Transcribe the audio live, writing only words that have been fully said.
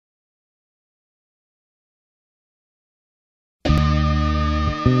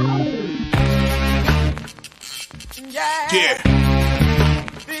Yeah.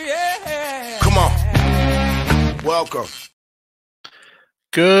 Come on. Welcome.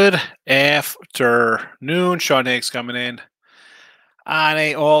 Good afternoon. Sean Higgs coming in on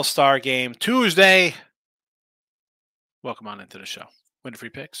a All-Star Game Tuesday. Welcome on into the show. Win free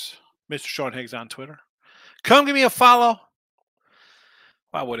picks. Mr. Sean Higgs on Twitter. Come give me a follow.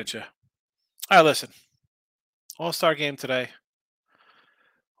 Why wouldn't you? All right, listen. All-Star Game today.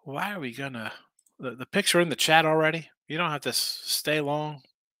 Why are we going to... The picks are in the chat already. You don't have to stay long.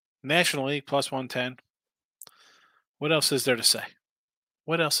 National League plus 110. What else is there to say?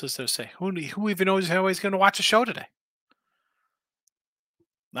 What else is there to say? Who even knows how he's going to watch a show today?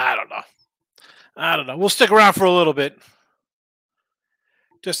 I don't know. We'll stick around for a little bit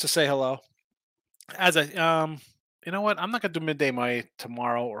just to say hello. As you know what? I'm not going to do midday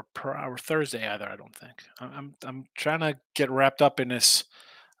tomorrow or Thursday either. I don't think. I'm trying to get wrapped up in this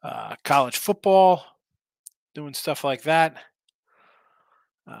college football, doing stuff like that.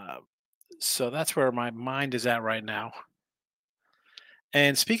 So that's where my mind is at right now.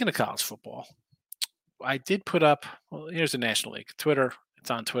 And speaking of college football, I did put up. Well, here's the National League Twitter.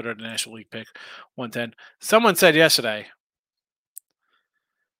 It's on Twitter. The National League pick 110. Someone said yesterday,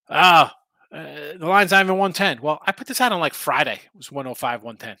 the line's not even 110. Well, I put this out on like Friday. It was 105,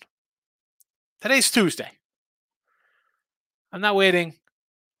 110. Today's Tuesday. I'm not waiting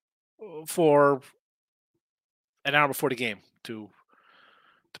for an hour before the game to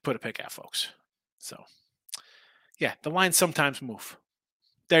put a pick out, folks. So, yeah, the lines sometimes move.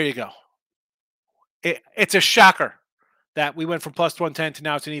 There you go. It's a shocker that we went from plus 110 to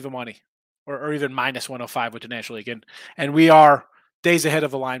now it's an even money or even minus 105 with the National League. And we are days ahead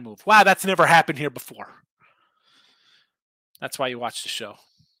of a line move. Wow, that's never happened here before. That's why you watch the show.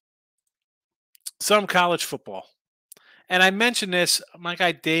 Some college football. And I mentioned this, my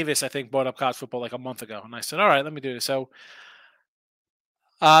guy Davis, I think, brought up college football like a month ago. And I said, all right, let me do this. So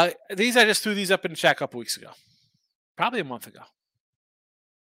I just threw these up in the chat a couple weeks ago. Probably a month ago.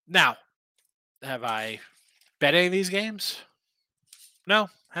 Now, have I bet any of these games? No,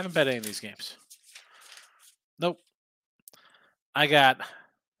 haven't bet any of these games. Nope. I got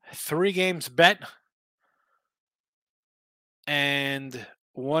 3 games bet. And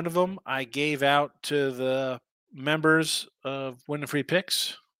one of them I gave out to the members of Win Free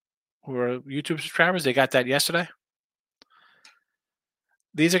Picks who are YouTube subscribers. They got that yesterday.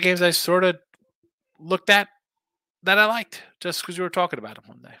 These are games I sort of looked at that I liked just because we were talking about them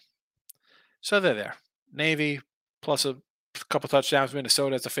one day. So they're there. Navy plus a couple touchdowns.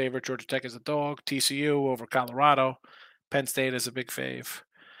 Minnesota as a favorite. Georgia Tech as a dog. TCU over Colorado. Penn State as a big fave.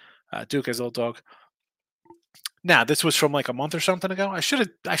 Duke as a little dog. Now, this was from like a month or something ago. I should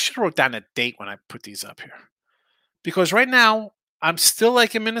have wrote down a date when I put these up here. Because right now, I'm still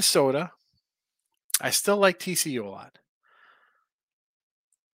liking Minnesota. I still like TCU a lot.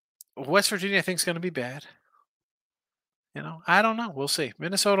 West Virginia I think is going to be bad. You know, I don't know. We'll see.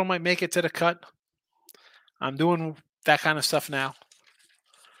 Minnesota might make it to the cut. I'm doing that kind of stuff now.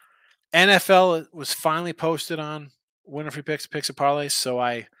 NFL was finally posted on Winner Free Picks and Parlays, so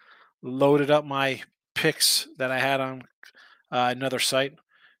I loaded up my picks that I had on another site.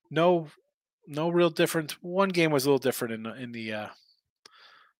 No real difference. One game was a little different in the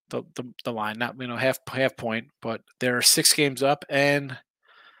line, not half point, but there are 6 games up, and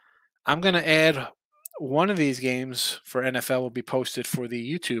I'm going to add one of these games for NFL will be posted for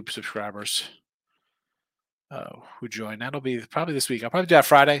the YouTube subscribers who join. That'll be probably this week. I'll probably do that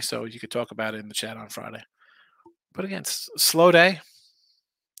Friday, so you could talk about it in the chat on Friday. But again, slow day.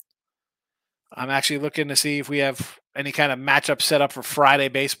 I'm actually looking to see if we have any kind of matchup set up for Friday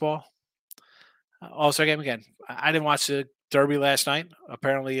baseball. Also, again, I didn't watch the Derby last night.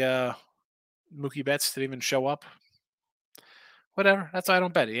 Apparently, Mookie Betts didn't even show up. Whatever. That's why I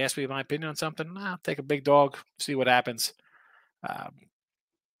don't bet. He asked me my opinion on something. I'll take a big dog, see what happens.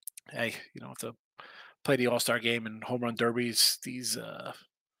 Hey, to play the All-Star game and home run derbies, these, I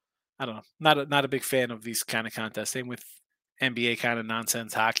don't know, not a big fan of these kind of contests. Same with NBA kind of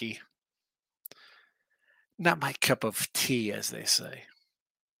nonsense hockey. Not my cup of tea, as they say.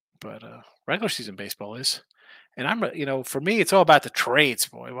 But regular season baseball is. And I'm, for me, it's all about the trades,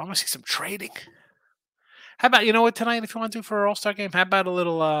 boy. I want to see some trading. How about, what, tonight, if you want to do for an All-Star game, how about a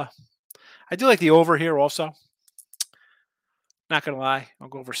little, I do like the over here also. Not going to lie. I'll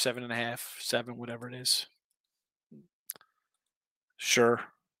go over 7.5, 7, whatever it is. Sure.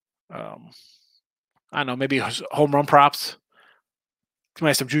 I don't know, maybe home run props. Might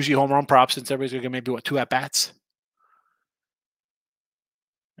have some juicy home run props since everybody's going to get maybe, 2 at-bats.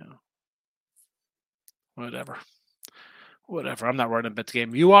 Whatever. I'm not running a bet the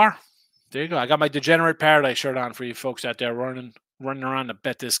game. You are? There you go. I got my Degenerate Paradise shirt on for you folks out there running around to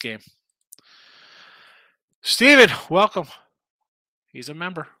bet this game. Steven, welcome. He's a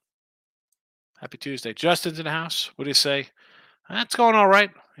member. Happy Tuesday. Justin's in the house. What do you say? That's going all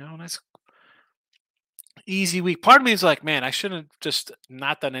right. Nice easy week. Part of me is like, man, I shouldn't have just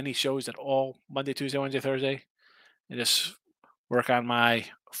not done any shows at all Monday, Tuesday, Wednesday, Thursday, and just work on my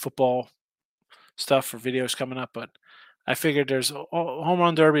football stuff for videos coming up. But I figured there's a home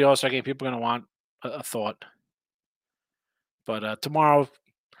run derby, All-Star game. People are going to want a thought. But tomorrow,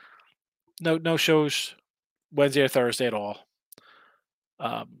 no shows Wednesday or Thursday at all.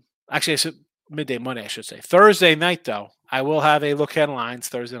 Actually, it's midday Monday, I should say. Thursday night, though, I will have a look headlines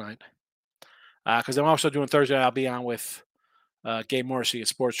Thursday night. Because I'm also doing Thursday. I'll be on with Gabe Morrissey at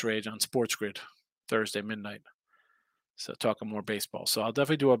Sports Rage on Sports Grid Thursday midnight. So talking more baseball. So I'll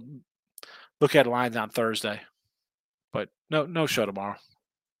definitely do a look at lines on Thursday. But no show tomorrow.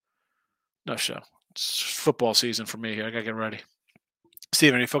 No show. It's football season for me here. I gotta get ready.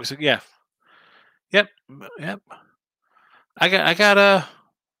 Steven, are you focusing? Yeah. Yep. I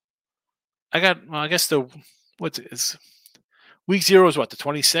guess week 0 is what, the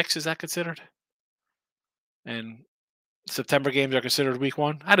 26th, is that considered? And September games are considered week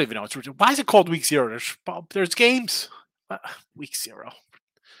 1. I don't even know. Why is it called week 0? There's games. Week 0.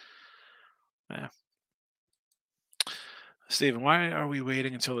 Yeah. Steven, why are we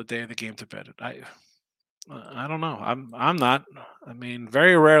waiting until the day of the game to bet it? I don't know. I'm not. I mean,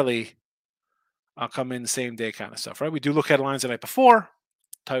 very rarely I'll come in the same day kind of stuff, right? We do look at lines the night before.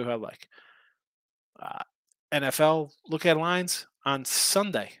 Tell you who I like. NFL look at lines on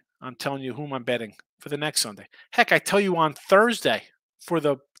Sunday. I'm telling you whom I'm betting for the next Sunday. Heck, I tell you on Thursday for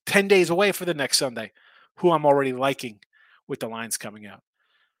the 10 days away for the next Sunday who I'm already liking with the lines coming out.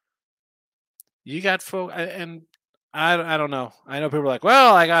 You got folks, and I don't know. I know people are like,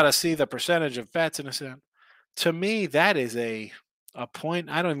 well, I got to see the percentage of bets in a sense. To me, that is a point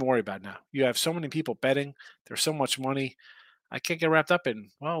I don't even worry about now. You have so many people betting. There's so much money. I can't get wrapped up in,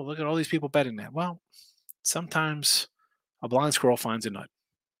 well, look at all these people betting that. Well, sometimes a blind squirrel finds a nut.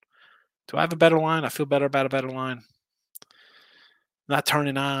 Do I have a better line? I feel better about a better line. Not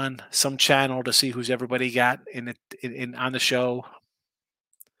turning on some channel to see who's everybody got in on the show.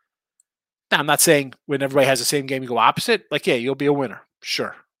 Now, I'm not saying when everybody has the same game, you go opposite. Like, yeah, you'll be a winner.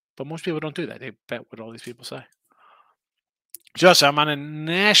 Sure. But most people don't do that. They bet what all these people say. Just, I'm on a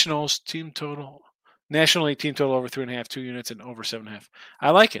National League team total over 3.5, 2 units, and over 7.5. I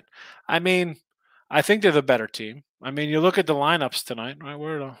like it. I mean, I think they're the better team. I mean, you look at the lineups tonight, right?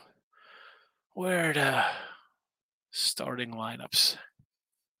 Where are the starting lineups?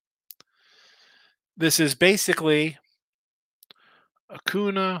 This is basically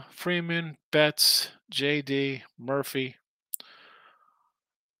Acuna, Freeman, Betts, JD, Murphy,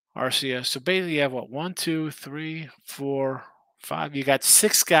 RCS. So basically, you have what? 1, 2, 3, 4, 5. You got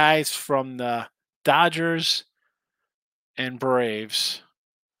 6 guys from the Dodgers and Braves.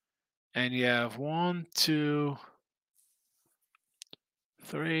 And you have 1, 2,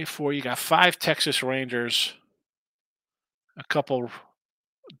 3, 4. You got 5 Texas Rangers, a couple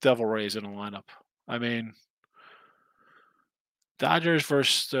Devil Rays in the lineup. I mean, Dodgers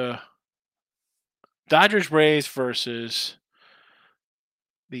Braves versus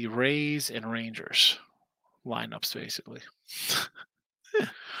the Rays and Rangers lineups, basically.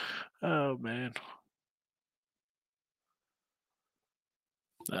 Oh, man.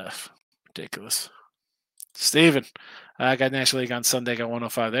 Ridiculous. Steven, I got National League on Sunday, got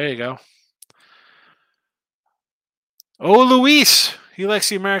 105. There you go. Oh, Luis. He likes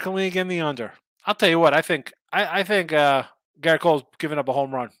the American League and the under. I'll tell you what, I think Garrett Cole's giving up a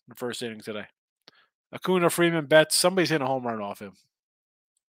home run in the first inning today. Acuna, Freeman, Betts, somebody's hitting a home run off him.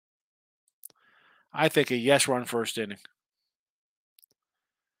 I think a yes run first inning.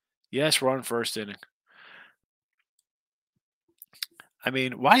 Yes run first inning. I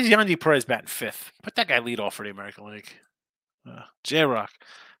mean, why is Yandy Perez batting 5th? Put that guy lead off for the American League. J-Rock.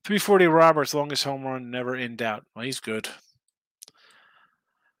 340 Roberts, longest home run, never in doubt. Well, he's good.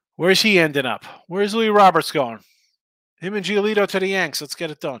 Where's he ending up? Where's Louis Roberts going? Him and Giolito to the Yanks. Let's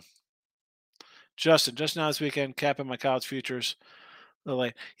get it done. Justin, just now this weekend, capping my college futures.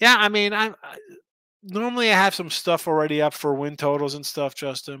 Yeah, I mean, normally I have some stuff already up for win totals and stuff,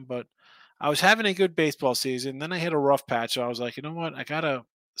 Justin, but I was having a good baseball season. Then I hit a rough patch. So I was like, you know what? I got to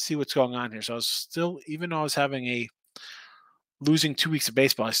see what's going on here. So I was still, even though I was losing 2 weeks of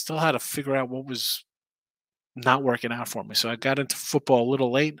baseball, I still had to figure out what was not working out for me. So I got into football a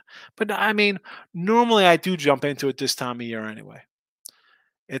little late. But I mean, normally I do jump into it this time of year anyway.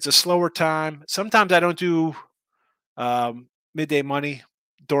 It's a slower time. Sometimes I don't do midday money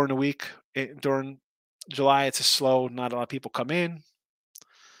during the week during July, it's a slow. Not a lot of people come in.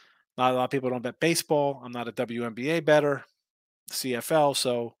 Not a lot of people don't bet baseball. I'm not a WNBA better, CFL,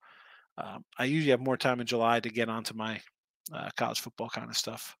 so I usually have more time in July to get onto my college football kind of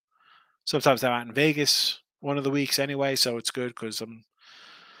stuff. Sometimes I'm out in Vegas one of the weeks anyway, so it's good because I'm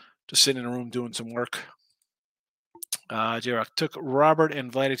just sitting in a room doing some work. J-Rock took Robert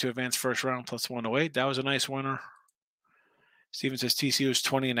and Vladdy to advance first round plus 108. That was a nice winner. Steven says TCU is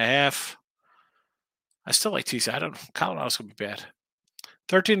 20.5. I still like TCU. I don't know. Colorado's going to be bad.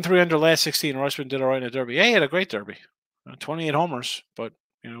 13-3 under last 16. Rushman did all right in the Derby. Yeah, he had a great Derby. 28 homers, but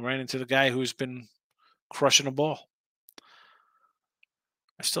ran into the guy who's been crushing the ball.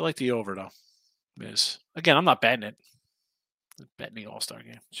 I still like the over, though. Again, I'm not betting it. I'm betting the All-Star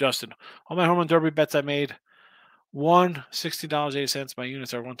game. Justin, all my home run Derby bets I made. One, $60.80. My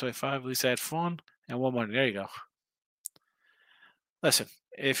units are 125. At least I had fun and won money. There you go. Listen,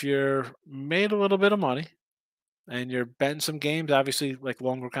 if you're made a little bit of money and you're betting some games, obviously like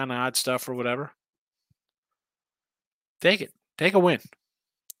longer kind of odd stuff or whatever, take it. Take a win.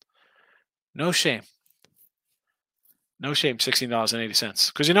 No shame. No shame,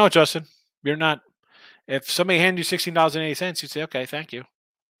 $16.80. Because you know what, Justin? You're not. If somebody handed you $16.80, you'd say, okay, thank you.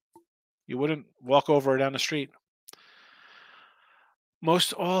 You wouldn't walk over down the street.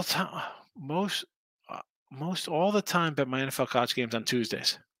 Most all the time, bet my NFL college games on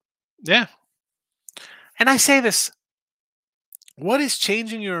Tuesdays. Yeah. And I say this. What is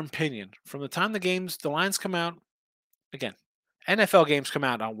changing your opinion from the time the lines come out? Again, NFL games come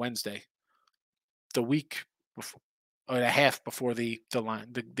out on Wednesday, the week before, or a half before the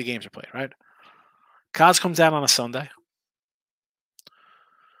games are played, right? College comes out on a Sunday.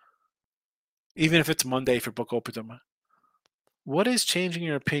 Even if it's Monday for book open. What is changing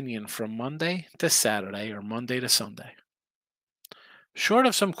your opinion from Monday to Saturday or Monday to Sunday? Short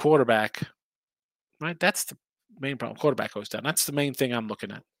of some quarterback, right? That's the main problem. Quarterback goes down. That's the main thing I'm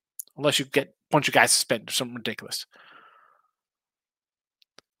looking at. Unless you get a bunch of guys suspended or something ridiculous.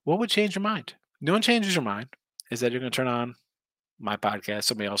 What would change your mind? No one changes your mind is that you're going to turn on my podcast,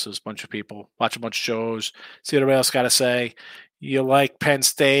 somebody else's, bunch of people, watch a bunch of shows, see what everybody else got to say. You like Penn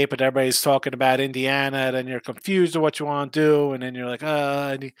State, but everybody's talking about Indiana, then you're confused of what you want to do, and then you're like,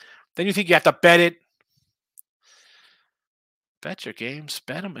 then you think you have to bet it. Bet your games,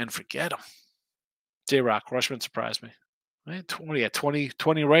 bet them, and forget them. J-Rock, Rushman surprised me.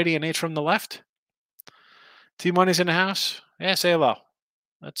 20 righty and 8 from the left. T-Money's in the house. Yeah, say hello.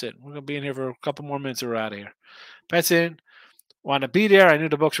 That's it. We're going to be in here for a couple more minutes and we're out of here. Bet's in. Want to be there. I knew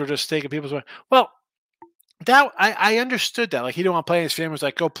the books were just taking people's way. Well, that I understood that. Like, he didn't want to play. His family was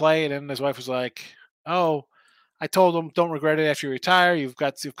like, go play. And then his wife was like, oh, I told him, don't regret it after you retire. You've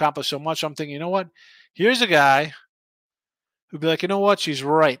accomplished so much. I'm thinking, you know what? Here's a guy who'd be like, you know what? She's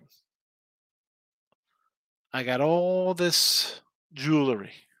right. I got all this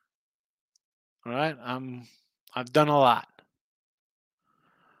jewelry. All right. I've done a lot.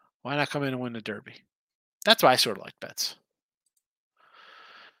 Why not come in and win the Derby? That's why I sort of like bets.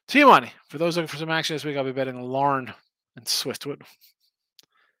 T-Money. For those looking for some action this week, I'll be betting Lauren and Swift. What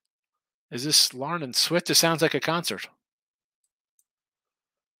is this? Lauren and Swift? It sounds like a concert.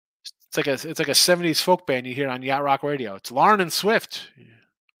 It's like a 70s folk band you hear on Yacht Rock Radio. It's Lauren and Swift.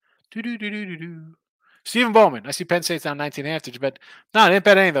 Do. Stephen Bowman. I see Penn State's down 19.5. Did you bet? No, I didn't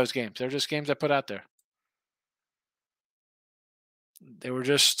bet any of those games. They're just games I put out there. They were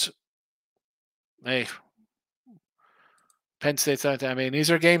just, hey, Penn State's not. I mean,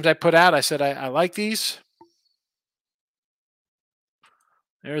 these are games I put out. I said I like these.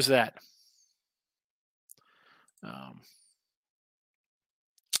 There's that.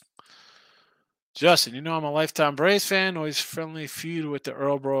 Justin, I'm a lifetime Braves fan. Always friendly feud with the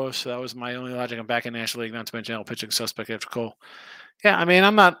Earl Bros. So that was my only logic. I'm back in National League, not to mention pitching suspect after Cole. Yeah, I mean,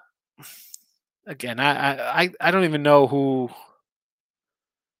 I'm not. Again, I don't even know who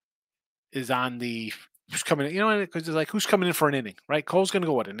is on the who's coming in. Because it's like, who's coming in for an inning, right? Cole's going to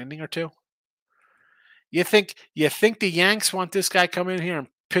go an inning or two. You think the Yanks want this guy coming in here and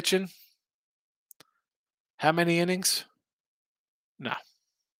pitching? How many innings? No.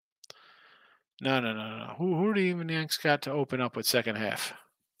 No. Who do even the Yanks got to open up with second half?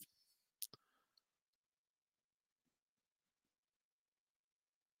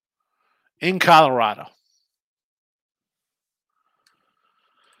 In Colorado.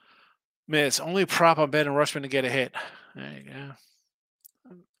 Man, it's only prop on betting Rushman to get a hit. There you go.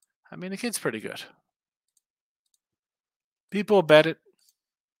 I mean, the kid's pretty good. People bet it.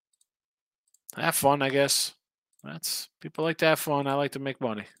 Have fun, I guess. People like to have fun. I like to make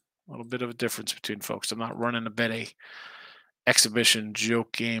money. A little bit of a difference between folks. I'm not running a bet a exhibition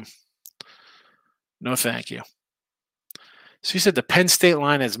joke game. No, thank you. So you said the Penn State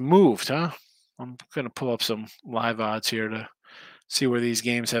line has moved, huh? I'm going to pull up some live odds here to see where these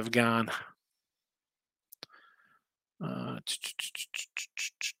games have gone. Uh,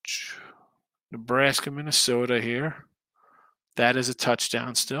 Nebraska, Minnesota here. That is a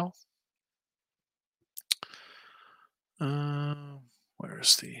touchdown still.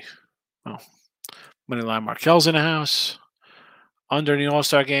 Where's the money line? Markel's in the house. Under the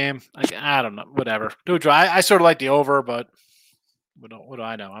All-Star game. I don't know. Whatever. Do a draw. I sort of like the over, but what do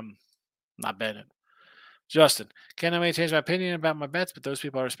I know? I'm not betting it. Justin, can I may change my opinion about my bets, but those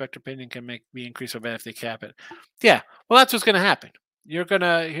people I respect their opinion can make me increase my bet if they cap it. Yeah, well, that's what's going to happen. You're going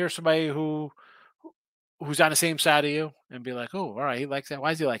to hear somebody who's on the same side of you and be like, oh, all right, he likes that.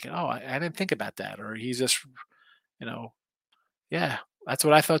 Why does he like it? Oh, I didn't think about that. Or he's just, yeah, that's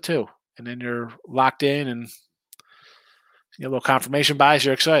what I thought too. And then you're locked in and you get a little confirmation bias.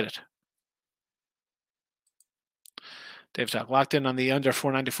 You're excited. Dave Talk locked in on the under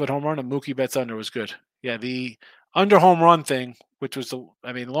 490-foot home run, and Mookie bets under was good. Yeah, the under home run thing, which was the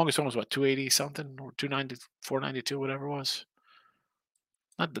longest one was what, 280 something or 290, 492, whatever it was.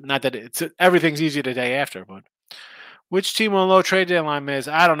 Not that it's everything's easy the day after, but which team will unload trade deadline is?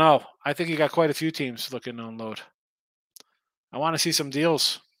 I don't know. I think you got quite a few teams looking to unload. I want to see some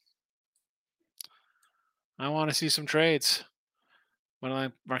deals. I want to see some trades.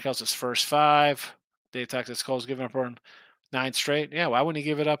 Markel's first 5. Dave Texas Cole's giving up on 9 straight. Yeah, why wouldn't he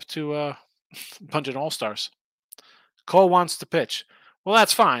give it up to a bunch of all-stars? Cole wants to pitch. Well,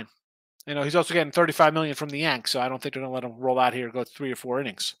 that's fine. He's also getting $35 million from the Yanks, so I don't think they're going to let him roll out here and go 3 or 4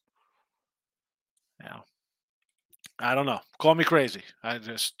 innings. I don't know. Call me crazy. I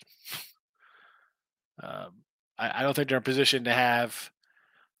just, I don't think they're in position to have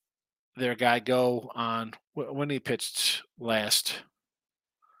their guy go on when he pitched last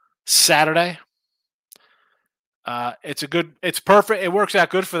Saturday. It's perfect. It works out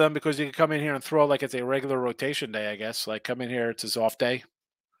good for them because he can come in here and throw like it's a regular rotation day, I guess. Like come in here, it's his off day,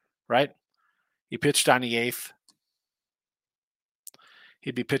 right? He pitched on the 8th.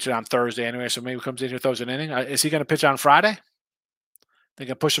 He'd be pitching on Thursday anyway, so maybe comes in here, throws an inning. Is he going to pitch on Friday? They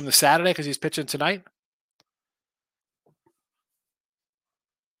can push him to Saturday because he's pitching tonight?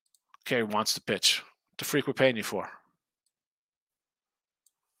 Okay, he wants to pitch. What the freak we're paying you for?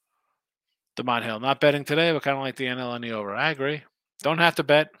 DeMont Hill, not betting today, but kind of like the NL on the over. I agree. Don't have to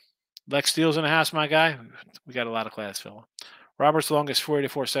bet. Lex Steele's in the house, my guy. We got a lot of class, fella. Robert's longest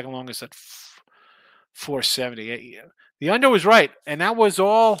 484, second longest at 470. The under was right, and that was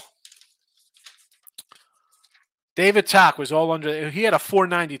all. David Tock was all under. He had a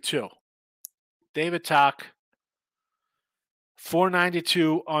 492. David Tock,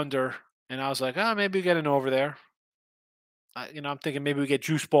 492 under, and I was like, maybe we get an over there. I'm thinking maybe we get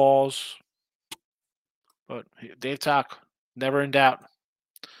juice balls. But Dave Tock, never in doubt.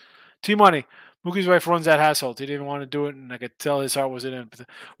 T-Money, Mookie's wife runs that household. He didn't want to do it, and I could tell his heart wasn't in it.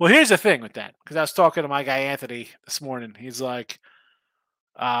 Well, here's the thing with that, because I was talking to my guy Anthony this morning. He's like,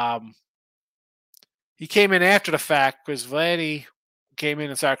 he came in after the fact because Vladdy came in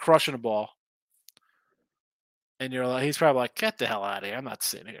and started crushing the ball. And he's probably like, get the hell out of here. I'm not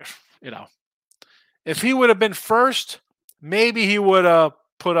sitting here. If he would have been first, maybe he would have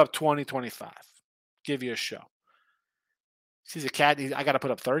put up 20, 25. Give you a show. He's a cat. I got to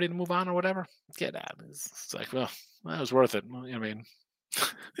put up 30 to move on or whatever. Get out. It's like, well, that was worth it.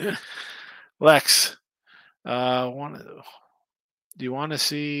 Lex, do you want to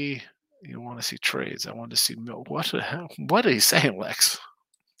see? You want to see trades? I want to see milk. What the hell? What are you saying, Lex?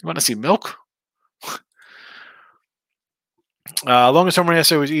 You want to see milk? Longest home run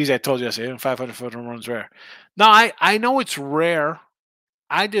yesterday was easy. I told you yesterday. 500-foot home runs rare. No, I know it's rare.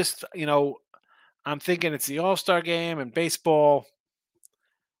 I just, I'm thinking it's the All-Star game and baseball.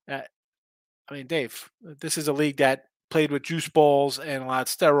 Dave, this is a league that played with juice balls and a lot of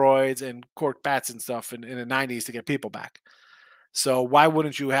steroids and cork bats and stuff in the 90s to get people back. So why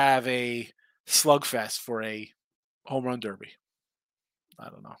wouldn't you have a slugfest for a home run derby? I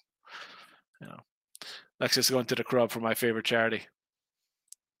don't know. Lexus going to the club for my favorite charity.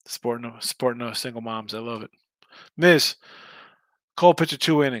 Supporting those single moms. I love it. Miz, Cole pitched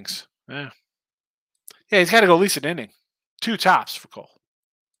 2 innings. Yeah, he's got to go at least an inning. 2 tops for Cole.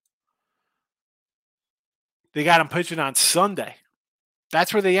 They got him pitching on Sunday.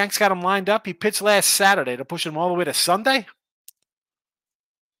 That's where the Yanks got him lined up. He pitched last Saturday to push him all the way to Sunday.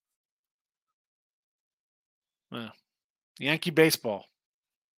 Well, Yankee baseball.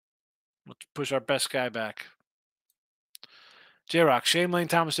 Let's push our best guy back. J-Rock, Shane Lane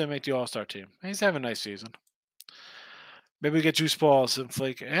Thomas didn't make the All-Star team. He's having a nice season. Maybe we get juice balls and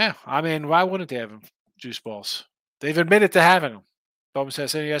flake. Yeah, why wouldn't they have him? juice balls. They've admitted to having them. Bowman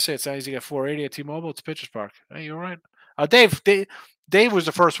said yesterday it's not easy to get 480 at T-Mobile. It's Pitcher's Park. Hey, you're right. Dave was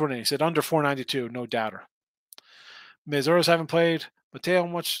the first one in. He said under 492, no doubter. Miz haven't played.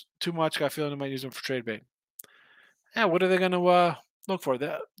 Mateo too much. Got a feeling they might use him for trade bait. Yeah, what are they going to look for?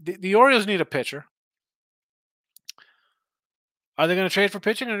 The Orioles need a pitcher. Are they going to trade for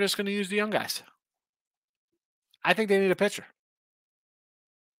pitching, or are they just going to use the young guys? I think they need a pitcher.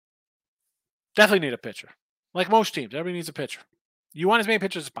 Definitely need a pitcher. Like most teams, everybody needs a pitcher. You want as many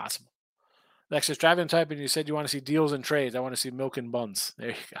pitchers as possible. Lexus, driving type, and you said you want to see deals and trades. I want to see milk and buns. There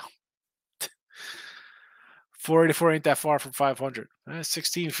you go. 484 ain't that far from 500.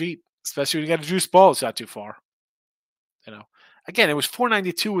 16 feet, especially when you got a juice ball. It's not too far. Again, it was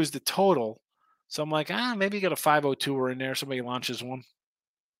 492 was the total. So I'm like, maybe you got a 502 in there. Somebody launches one.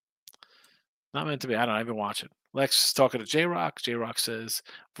 Not meant to be. I don't even watch it. Lex is talking to J-Rock. J-Rock says,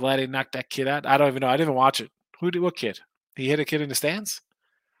 Vladdy knocked that kid out. I don't even know. I didn't even watch it. What kid? He hit a kid in the stands?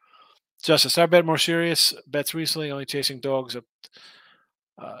 Justice, I bet more serious bets recently, only chasing dogs up.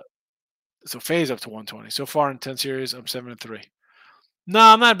 So phase up to 120. So far in 10 series, I'm 7-3. No,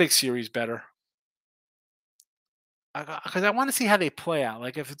 I'm not a big series better. Because I want to see how they play out.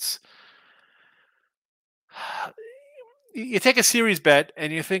 Like if it's you take a series bet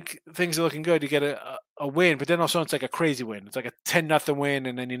and you think things are looking good, you get a win, but then also it's like a crazy win. It's like a 10-0 win,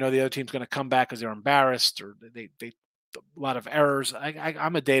 and then the other team's going to come back because they're embarrassed or they a lot of errors.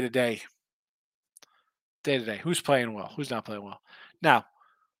 I'm a day to day. Who's playing well? Who's not playing well? Now,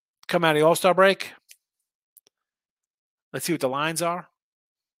 come out of the All-Star break. Let's see what the lines are.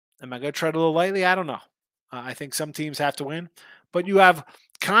 Am I going to tread a little lightly? I don't know. I think some teams have to win. But you have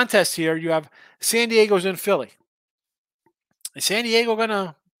contests here. You have San Diego's in Philly. Is San Diego going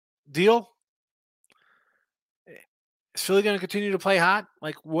to deal? Is Philly going to continue to play hot?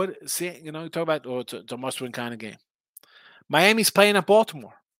 Like what? You talk about it's a must-win kind of game. Miami's playing at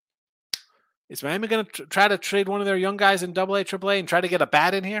Baltimore. Is Miami going to try to trade one of their young guys in AA, AAA, and try to get a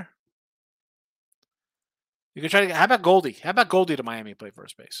bat in here? You can try to. How about Goldie? How about Goldie to Miami play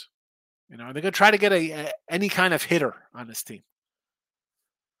first base? Are they going to try to get any kind of hitter on this team?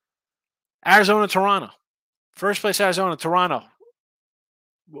 Arizona, Toronto. First place, Arizona, Toronto.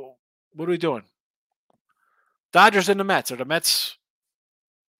 Well, what are we doing? Dodgers and the Mets. Are the Mets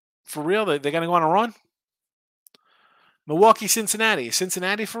for real? They're going to go on a run? Milwaukee, Cincinnati. Is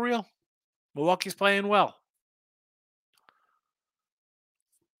Cincinnati for real? Milwaukee's playing well.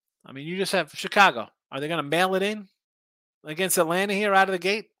 I mean, you just have Chicago. Are they going to mail it in against Atlanta here out of the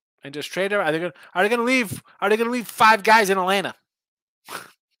gate and just trade her? Are they going to leave? Are they going to leave 5 guys in Atlanta?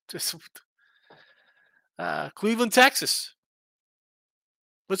 Just Cleveland, Texas.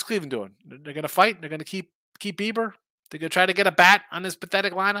 What's Cleveland doing? They're going to fight. They're going to keep Bieber. They're going to try to get a bat on this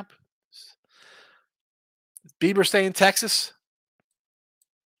pathetic lineup. Bieber stay in Texas.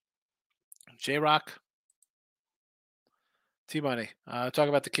 J-Rock. T-Money. Talk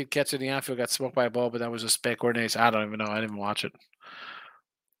about the kid catching the outfield got smoked by a ball, but that was a spec coordinator. I don't even know. I didn't watch it.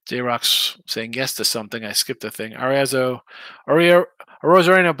 J-Rock's saying yes to something. I skipped the thing. Rosarena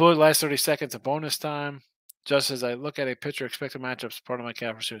blew it last 30 seconds of bonus time. Just as I look at a pitcher, expected matchups, part of my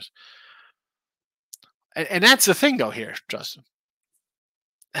cap pursuits. And that's the thing, though, here, Justin.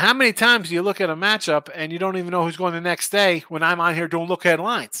 How many times do you look at a matchup and you don't even know who's going the next day when I'm on here doing look ahead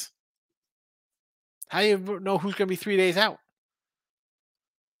lines? How do you know who's going to be 3 days out?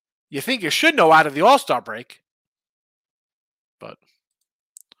 You think you should know out of the All-Star break. But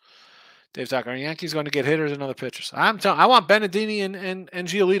Dave Tucker, Yankees going to get hitters and other pitchers. I want Benedetti and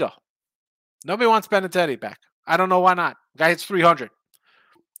Giolito. Nobody wants Benintendi back. I don't know why not. Guy hits 300.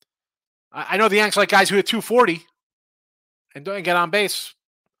 I know the Yanks like guys who hit 240 and don't get on base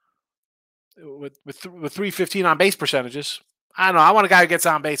with 315 on base percentages. I don't know. I want a guy who gets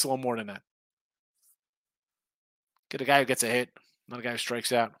on base a little more than that. Get a guy who gets a hit, not a guy who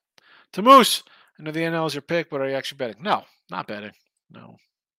strikes out. To Moose, I know the NL is your pick, but are you actually betting? No, not betting. No.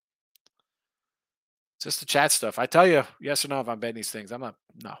 Just the chat stuff. I tell you yes or no if I'm betting these things. I'm not.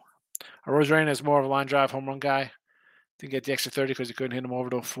 No. Rosarena is more of a line drive home run guy. Didn't get the extra 30 because he couldn't hit him over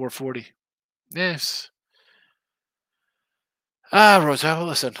to 440. Yes. Rosarena,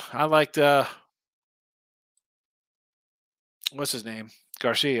 listen, I liked, what's his name?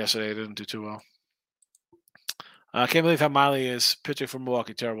 Garcia yesterday. Didn't do too well. I can't believe how Miley is pitching for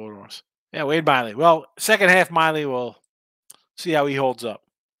Milwaukee. Terrible rumors. Yeah, Wade Miley. Well, second half Miley will see how he holds up.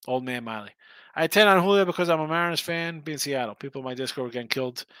 Old man Miley. I had 10 on Julio because I'm a Mariners fan. Being Seattle. People in my Discord were getting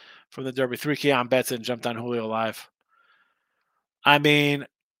killed from the Derby. 3 key on bets and jumped on Julio live. I mean,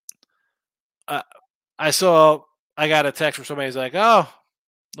 I got a text from somebody who's like, oh,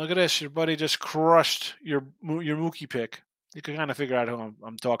 Look at this. Your buddy just crushed your Mookie pick. You can kind of figure out who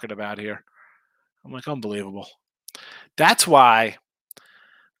I'm talking about here. I'm like, unbelievable. That's why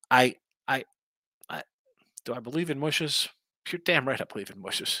I I I do I believe in mushes? You're damn right I believe in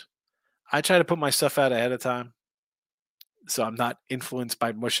mushes. I try to put my stuff out ahead of time so I'm not influenced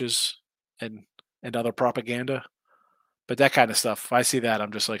by mushes and other propaganda. But that kind of stuff, if I see that,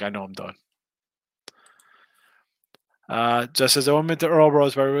 I'm just like, I know I'm done. Just as I went into Earl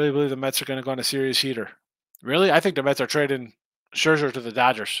Bros, but I really believe the Mets are going to go on a serious heater. Really? I think the Mets are trading Scherzer to the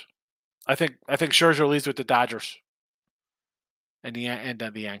Dodgers. I think Scherzer leads with the Dodgers and the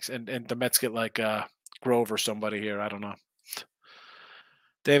Yanks, and the Mets get like Grove or somebody here. I don't know.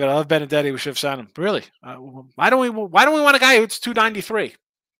 David, I love Benedetti. We should have signed him. Really? Why don't we? Why don't we want a guy who's 293?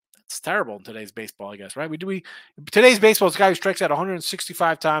 That's terrible in today's baseball, I guess. Right? Today's baseball is a guy who strikes out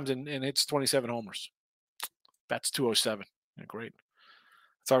 165 times and hits 27 homers. That's 207. Yeah, great.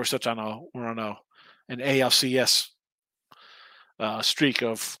 That's why we're on an ALCS streak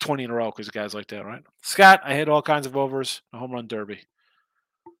of 20 in a row because guys like that, right? Scott, I hit all kinds of overs, a home run derby.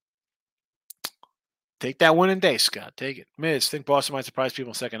 Take that winning day, Scott. Take it. Miz, think Boston might surprise people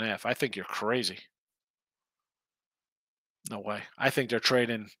in the second half. I think you're crazy. No way. I think they're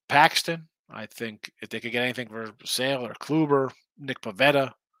trading Paxton. I think if they could get anything for Sale or Kluber, Nick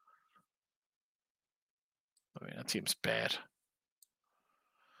Pavetta. I mean, that team's bad.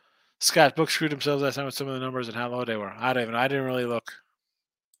 Scott, Book screwed themselves last time with some of the numbers and how low they were. I didn't really look.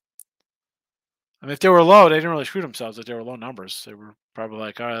 I mean, if they were low, they didn't really screw themselves. If they were low numbers, they were probably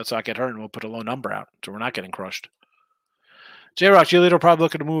like, all right, let's not get hurt, and we'll put a low number out, so we're not getting crushed. J-Rock, Giolito probably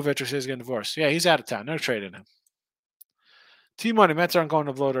looking to move after he's getting divorced. Yeah, he's out of town. They're trading him. T-Money, Mets aren't going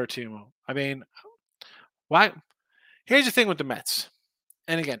to blow their team. I mean, why? Here's the thing with the Mets.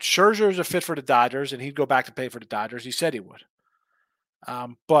 And again, Scherzer is a fit for the Dodgers, and he'd go back to pay for the Dodgers. He said he would.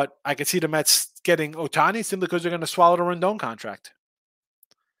 But I could see the Mets getting Ohtani simply because they're going to swallow the Rendon contract.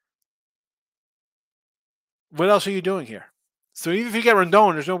 What else are you doing here? So even if you get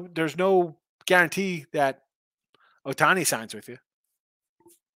Rendon, there's no guarantee that Ohtani signs with you.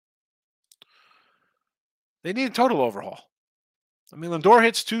 They need a total overhaul. I mean, Lindor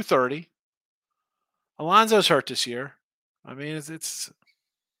hits 230. Alonso's hurt this year. I mean, it's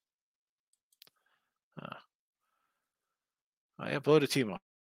I blow the team up.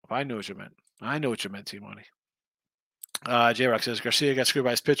 I knew what you meant. I know what you meant, T-Money. J-Rock says Garcia got screwed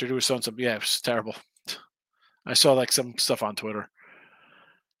by his pitcher. He was showing some. Yeah, it was terrible. I saw like some stuff on Twitter.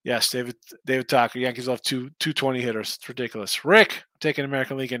 Yes, David Tucker. Yankees love 220 hitters. It's ridiculous. Rick taking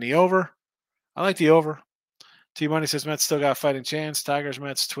American League in the over. I like the over. T-Money says Mets still got a fighting chance. Tigers,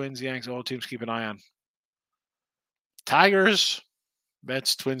 Mets, Twins, Yanks, all teams keep an eye on. Tigers,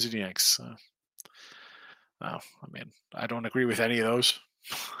 Mets, Twins, and Yanks. No, I mean, I don't agree with any of those.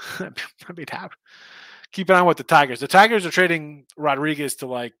 I mean, keep an eye on with the Tigers. The Tigers are trading Rodriguez to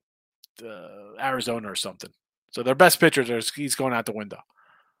like Arizona or something. So their best pitcher, he's going out the window.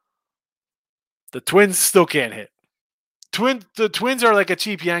 The Twins still can't hit. The Twins are like a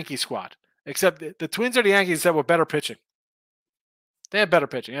cheap Yankee squad, except the Twins are the Yankees that were better pitching. They have better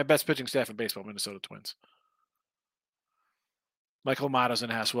pitching. They have best pitching staff in baseball, Minnesota Twins. Michael Mata's in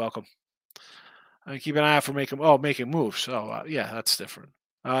the house. Welcome. I mean, keep an eye out for making moves. Oh, yeah, that's different.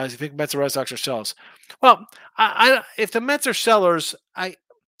 Do you think Mets or Red Sox are sellers? Well, if the Mets are sellers,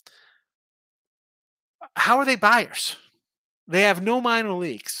 how are they buyers? They have no minor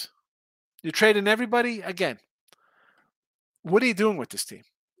leagues. You're trading everybody again. What are you doing with this team?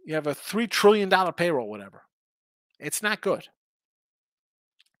 You have a $3 trillion payroll, whatever. It's not good.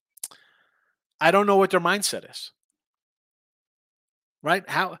 I don't know what their mindset is. Right?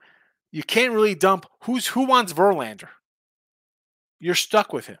 How you can't really dump who wants Verlander? You're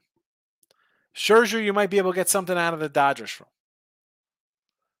stuck with him. Scherzer, you might be able to get something out of the Dodgers from.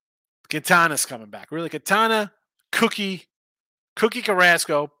 Quintana's coming back. Really, Quintana, Cookie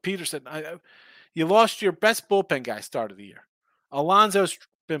Carrasco, Peterson. You lost your best bullpen guy start of the year. Alonso's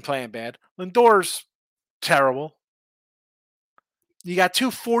been playing bad. Lindor's terrible. You got two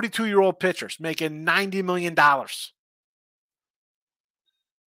 42-year-old pitchers making $90 million.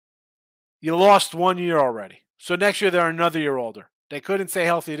 You lost 1 year already. So next year they're another year older. They couldn't stay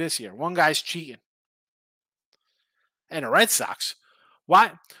healthy this year. One guy's cheating. And the Red Sox. Who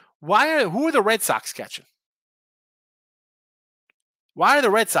are the Red Sox catching? Why are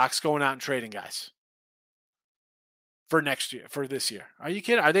the Red Sox going out and trading guys for next year, for this year? Are you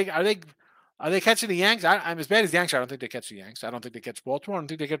kidding? Are they catching the Yanks? I'm as bad as the Yanks. I don't think they catch the Yanks. I don't think they catch Baltimore. I don't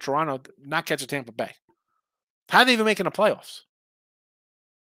think they catch Toronto. Not catch Tampa Bay. How are they even making the playoffs?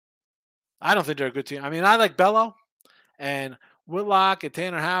 I don't think they're a good team. I mean, I like Bello, and Whitlock and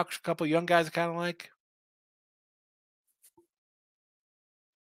Tanner Houck, a couple of young guys I kind of like.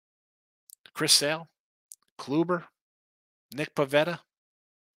 Chris Sale, Kluber, Nick Pavetta.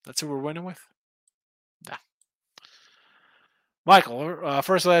 That's who we're winning with. Nah. Michael,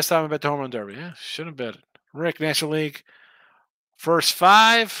 first last time I bet the home run derby. Yeah, shouldn't have bet it. Rick, National League, first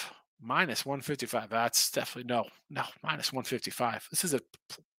 5, minus 155. That's definitely no, minus 155. This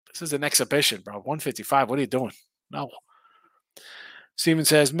is an exhibition, bro. 155. What are you doing? No. Steven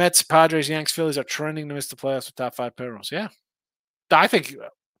says Mets, Padres, Yanks, Phillies are trending to miss the playoffs with top 5 payrolls. Yeah, I think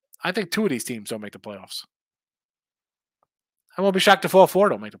 2 of these teams don't make the playoffs. I won't be shocked if all 4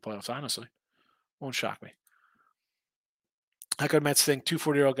 don't make the playoffs. Honestly, won't shock me. How could Mets think 2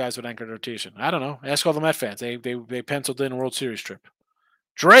 40-year-old guys would anchor the rotation? I don't know. Ask all the Met fans. They penciled in a World Series trip.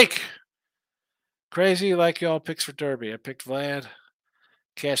 Drake, crazy like y'all picks for Derby. I picked Vlad.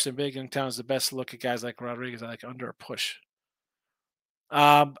 Cash in big young towns the best look at guys like Rodriguez. I like under a push.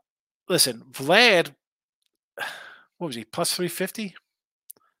 Listen, Vlad. What was he? Plus 350.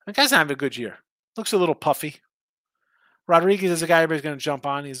 The guy's not having a good year. Looks a little puffy. Rodriguez is a guy everybody's going to jump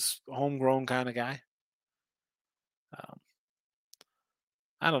on. He's a homegrown kind of guy.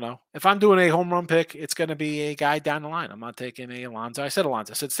 I don't know. If I'm doing a home run pick, it's going to be a guy down the line. I'm not taking a Alonso. I said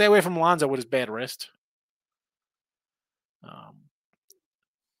Alonso. I said stay away from Alonso with his bad wrist.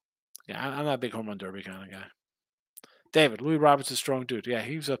 Yeah, I'm not a big home run derby kind of guy. David, Louis Roberts is a strong dude. Yeah,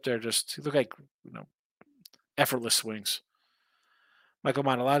 he was up there he looked like, effortless swings. Michael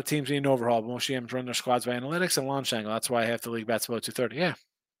Mott, a lot of teams need an overhaul, but most GMs run their squads by analytics and launch angle. That's why half the league bats below 230. Yeah.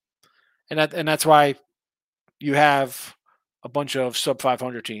 And that's why you have a bunch of sub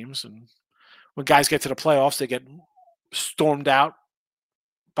 500 teams. And when guys get to the playoffs, they get stormed out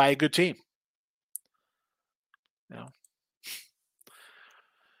by a good team.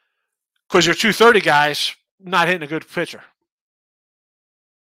 Because your 230 guys not hitting a good pitcher.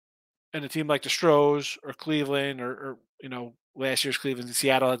 And a team like the Stros or Cleveland or last year's Cleveland and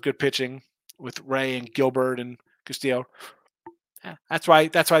Seattle had good pitching with Ray and Gilbert and Castillo. Yeah, that's why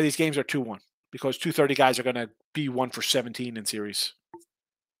these games are 2-1, because 230 guys are going to be 1 for 17 in series.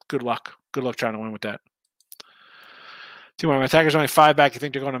 Good luck. Good luck trying to win with that. My attackers only 5 back. You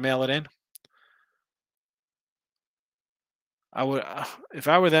think they're going to mail it in? I would, if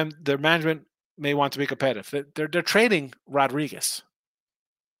I were them. Their management may want to be competitive. They're trading Rodriguez.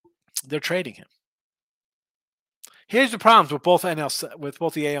 They're trading him. Here's the problems with both the AL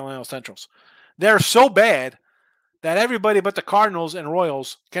and NL Centrals. They're so bad that everybody but the Cardinals and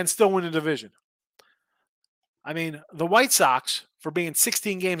Royals can still win the division. I mean, the White Sox, for being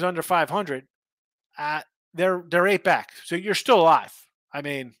 16 games under 500, they're 8 back, so you're still alive. I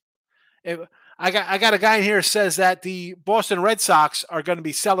mean, I got a guy in here who says that the Boston Red Sox are going to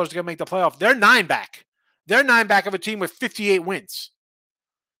be sellers to make the playoff. They're 9 back. They're 9 back of a team with 58 wins.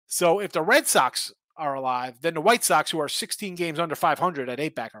 So if the Red Sox are alive, then the White Sox, who are 16 games under 500 at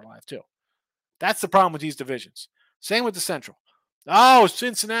 8 back, are alive too. That's the problem with these divisions. Same with the Central. Oh,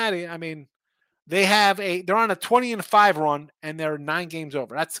 Cincinnati. I mean, they're on a 20-5 run and they're 9 games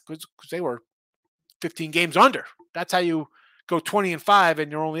over. That's because they were 15 games under. That's how you go 20-5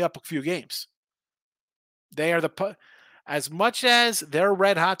 and you're only up a few games. They are as much as they're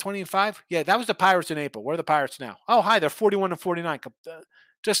red hot 20-5. Yeah, that was the Pirates in April. Where are the Pirates now? Oh, hi, they're 41-49.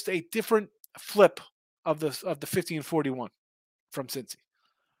 Just a different flip of the 50-41 from Cincy.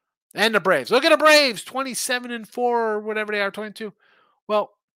 And the Braves. Look at the Braves, 27-4 or whatever they are, 22.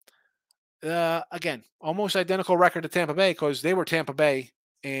 Well, again, almost identical record to Tampa Bay, because they were Tampa Bay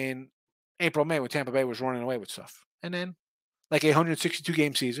in April, May, when Tampa Bay was running away with stuff. And then, like a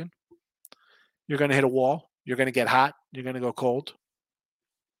 162-game season, you're going to hit a wall. You're going to get hot. You're going to go cold.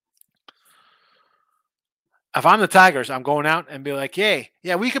 If I'm the Tigers, I'm going out and be like,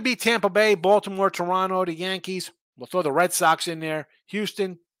 yeah, we could beat Tampa Bay, Baltimore, Toronto, the Yankees. We'll throw the Red Sox in there.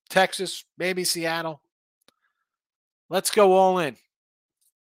 Houston, Texas, maybe Seattle. Let's go all in.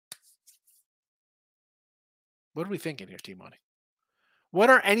 What are we thinking here, T-Money? What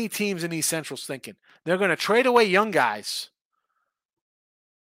are any teams in these Centrals thinking? They're going to trade away young guys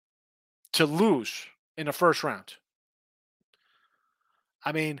to lose in the first round.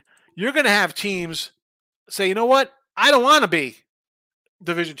 I mean, you're going to have teams say, you know what? I don't want to be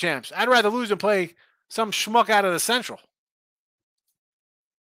division champs. I'd rather lose and play some schmuck out of the Central.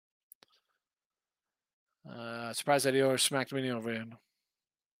 Surprised that he always smacked me over here.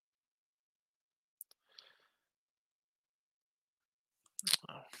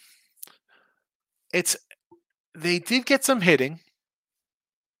 They did get some hitting,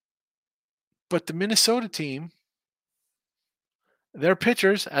 but the Minnesota team, their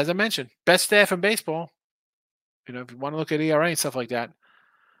pitchers, as I mentioned, best staff in baseball. if you want to look at ERA and stuff like that,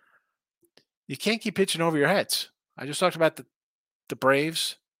 you can't keep pitching over your heads. I just talked about the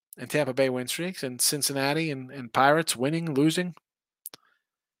Braves and Tampa Bay win streaks and Cincinnati and Pirates winning, losing.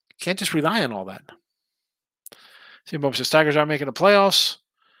 You can't just rely on all that. Bob says Tigers aren't making the playoffs.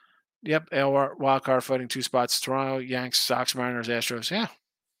 Yep, AL wild card fighting 2 spots. Toronto, Yanks, Sox, Mariners, Astros. Yeah,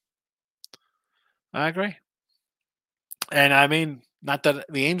 I agree. And I mean, not that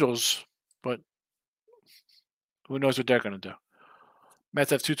the Angels, but who knows what they're going to do.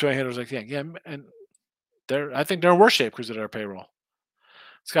 Mets have 220 hitters like that. Yeah, and I think they're in worse shape because of their payroll.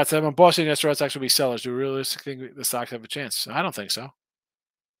 Scott said, "I'm Boston, yes, the Red Sox will be sellers. Do you realistically think the Sox have a chance?" I don't think so.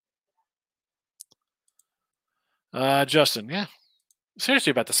 Justin, yeah.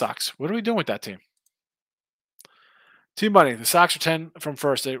 Seriously about the Sox. What are we doing with that team? Team money. The Sox are 10 from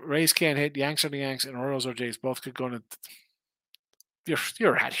first. The Rays can't hit. Yanks are the Yanks, and Orioles are Jays. Both could go into.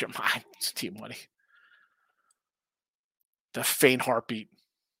 You're out of your mind. It's team money. The faint heartbeat.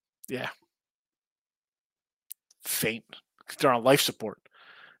 Yeah. Faint. They're on life support.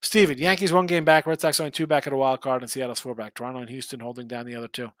 Steven, Yankees 1 game back. Red Sox only 2 back at a wild card, and Seattle's 4 back. Toronto and Houston holding down the other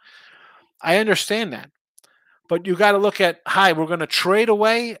 2. I understand that. But you got to look at, we're going to trade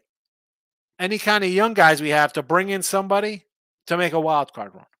away any kind of young guys we have to bring in somebody to make a wild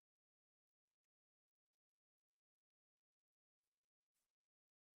card run.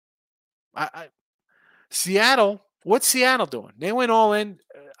 Seattle, what's Seattle doing? They went all in.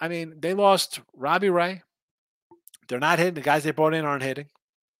 I mean, they lost Robbie Ray. They're not hitting. The guys they brought in aren't hitting.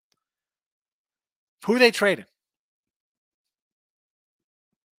 Who are they trading?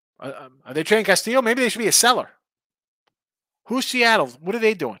 Are they trading Castillo? Maybe they should be a seller. Who's Seattle? What are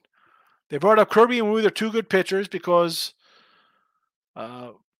they doing? They brought up Kirby and Wu. They're 2 good pitchers because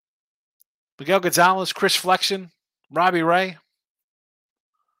Miguel Gonzalez, Chris Flexen, Robbie Ray.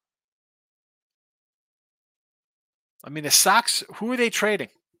 I mean, the Sox, who are they trading?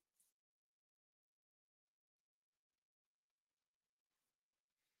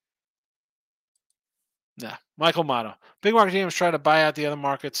 Nah, Michael Motto. Big market teams try to buy out the other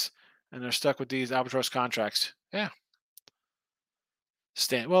markets, and they're stuck with these albatross contracts. Yeah.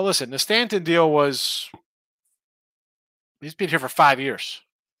 Well, listen, the Stanton deal was, he's been here for 5 years.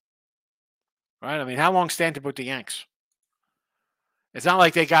 Right? I mean, how long Stanton with the Yanks? It's not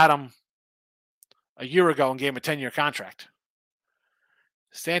like they got him a year ago and gave him a 10-year contract.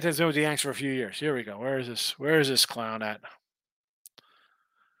 Stanton's been with the Yanks for a few years. Here we go. Where is this clown at?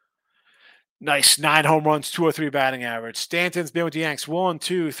 Nice. 9 home runs, 203 batting average. Stanton's been with the Yanks 1,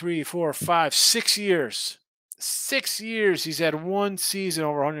 2, 3, 4, 5, 6 years. 6 years. He's had 1 season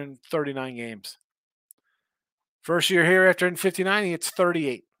over 139 games. First year here after 59, he hits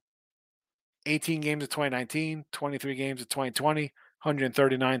 38. 18 games of 2019, 23 games of 2020,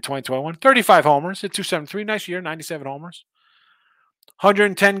 139 2021, 35 homers, hit 273. Nice year, 97 homers.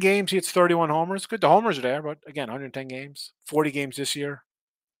 110 games, he hits 31 homers. Good, the homers are there, but again, 110 games. 40 games this year,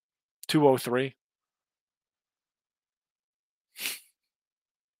 203.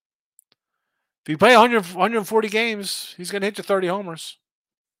 If you play 140 games, he's going to hit you 30 homers.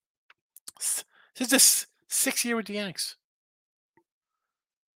 This is the 6th year with the Yanks.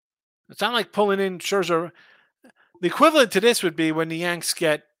 It's not like pulling in Scherzer. The equivalent to this would be when the Yanks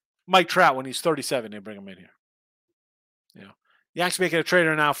get Mike Trout when he's 37. They bring him in here. You know, Yanks making a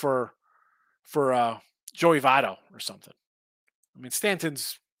trader now for Joey Votto or something. I mean,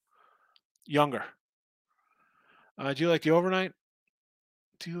 Stanton's younger. Do you like the overnight?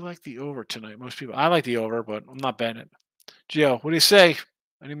 Do you like the over tonight? Most people. I like the over, but I'm not betting it. Gio, what do you say?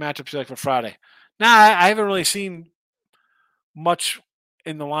 Any matchups you like for Friday? Nah, I haven't really seen much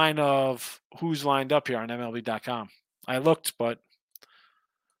in the line of who's lined up here on MLB.com. I looked, but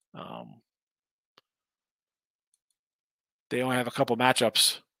they only have a couple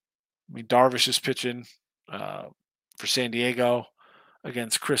matchups. I mean, Darvish is pitching for San Diego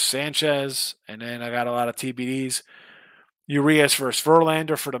against Chris Sanchez, and then I got a lot of TBDs. Urias versus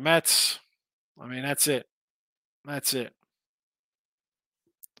Verlander for the Mets. I mean, that's it. That's it.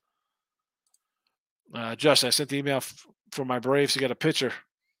 Just, I sent the email for my Braves to get a pitcher.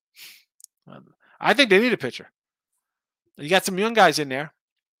 I think they need a pitcher. You got some young guys in there.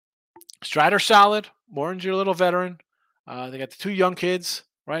 Strider solid. Morin's your little veteran. They got the 2 young kids,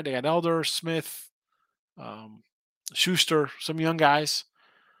 right? They got Elder, Smith, Schuster, some young guys.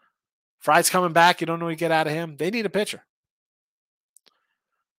 Fry's coming back. You don't know what you get out of him. They need a pitcher.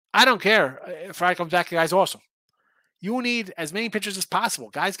 I don't care if Fry comes back. The guy's awesome. You need as many pitchers as possible.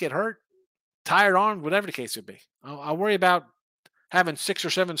 Guys get hurt, tired armed, whatever the case would be. I'll worry about having 6 or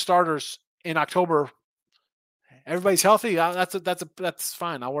 7 starters in October. Everybody's healthy. That's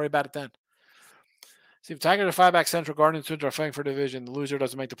fine. I'll worry about it then. See, if Tigers are 5 back Central, Guardians Twins are fighting for division. The loser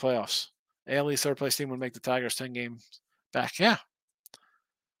doesn't make the playoffs. AL East third place team would make the Tigers 10 games back. Yeah,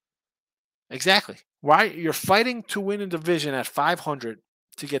 exactly. Why you're fighting to win a division at 500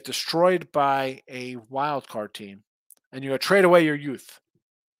 to get destroyed by a wild card team, and you're gonna trade away your youth.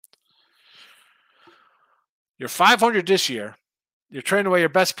 You're 500 this year. You're trading away your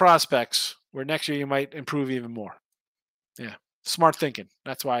best prospects, where next year you might improve even more. Yeah, smart thinking.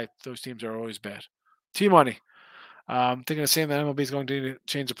 That's why those teams are always bad. T-Money. Thinking the same that MLB is going to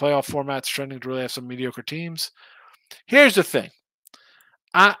change the playoff formats, trending to really have some mediocre teams. Here's the thing.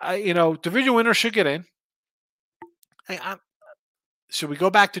 Division winners should get in. Should we go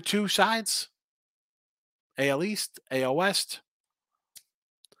back to 2 sides? AL East, AL West.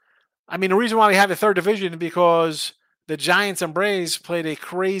 I mean, the reason why we have a third division is because the Giants and Braves played a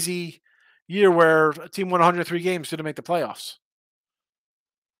crazy year where a team won 103 games didn't make the playoffs.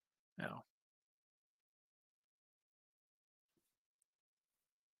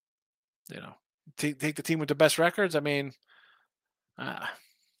 Take the team with the best records. I mean,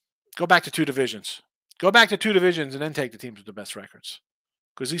 go back to 2 divisions. Go back to 2 divisions and then take the teams with the best records,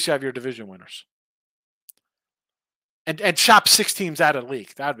 because at least you have your division winners. And chop 6 teams out of the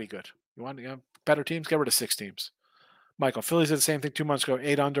league. That'd be good. You want better teams? Get rid of 6 teams. Michael, Phillies did the same thing 2 months ago.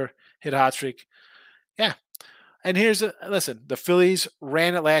 8 under, hit a hot streak. Yeah. And listen, the Phillies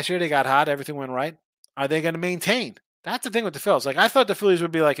ran it last year. They got hot. Everything went right. Are they going to maintain? That's the thing with the Phillies. Like, I thought the Phillies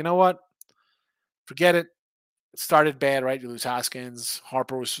would be like, you know what? Forget it. It started bad, right? You lose Hoskins.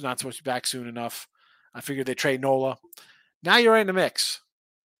 Harper was not supposed to be back soon enough. I figured they'd trade Nola. Now you're right in the mix.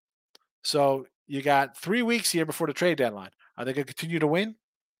 So you got 3 weeks here before the trade deadline. Are they going to continue to win?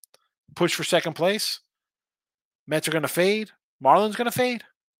 Push for second place? Mets are going to fade? Marlins going to fade?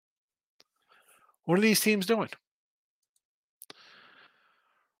 What are these teams doing?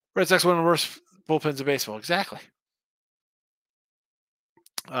 Red Sox one of the worst bullpens of baseball. Exactly.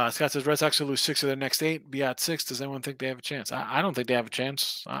 Scott says Red Sox will lose 6 of their next 8. Be at 6. Does anyone think they have a chance? I don't think they have a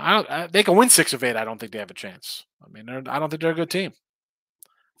chance. They can win 6 of 8. I don't think they have a chance. I mean, I don't think they're a good team.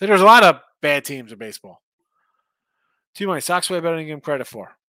 I think there's a lot of bad teams in baseball. T-Money, Sox way better than you give them credit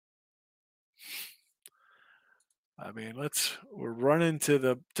for. I mean, we're running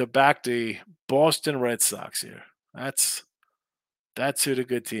to back the Boston Red Sox here. That's who the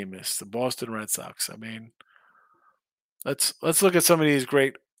good team is, the Boston Red Sox. I mean, let's look at some of these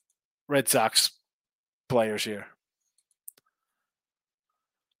great Red Sox players here.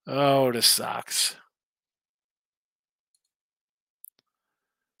 Oh, the Sox.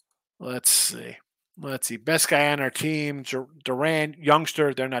 Let's see. Best guy on our team, Duran,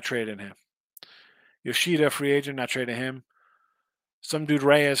 youngster. They're not trading him. Yoshida, free agent, not trading him. Some dude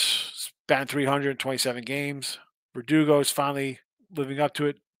Reyes, batting 327 games. Verdugo's finally living up to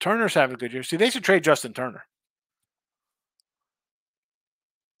it. Turner's having a good year. See, they should trade Justin Turner.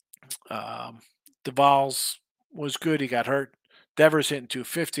 Duvall's was good. He got hurt. Devers hitting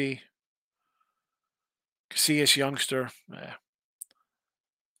 250. Casillas, youngster. Yeah.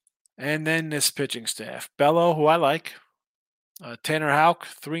 And then this pitching staff. Bello, who I like. Tanner Houck,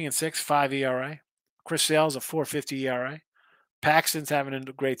 3-6, 5 ERA. Chris Sale's a 4.50 ERA. Paxton's having a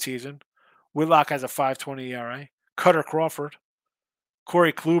great season. Whitlock has a 5.20 ERA. Cutter Crawford.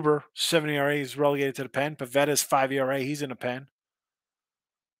 Corey Kluber, 7 ERA. He's relegated to the pen. Pavetta's 5 ERA. He's in the pen.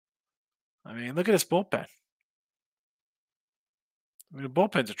 I mean, look at this bullpen. I mean, the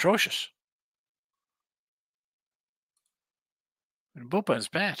bullpen's atrocious. The bullpen's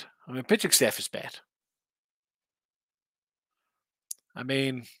bad. I mean, pitching staff is bad. I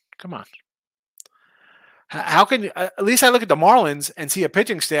mean, come on. How can you, at least I look at the Marlins and see a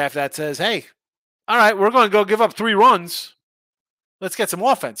pitching staff that says, hey, all right, we're going to go give up 3 runs. Let's get some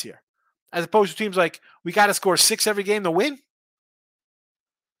offense here. As opposed to teams like, we got to score 6 every game to win.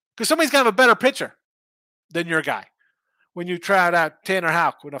 Because somebody's got to have a better pitcher than your guy. When you try out Tanner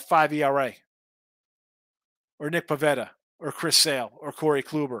Houck with a 5 ERA. Or Nick Pavetta. Or Chris Sale. Or Corey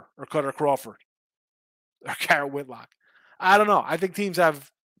Kluber. Or Cutter Crawford. Or Garrett Whitlock. I don't know. I think teams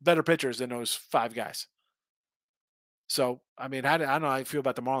have better pitchers than those 5 guys. So, I mean, I don't know how I feel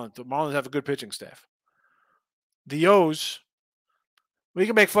about the Marlins. The Marlins have a good pitching staff. The O's, we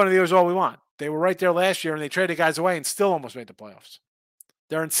can make fun of the O's all we want. They were right there last year, and they traded guys away and still almost made the playoffs.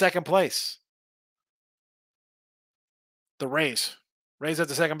 They're in second place. The Rays. Rays have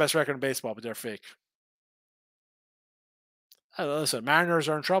the second best record in baseball, but they're fake. Listen, Mariners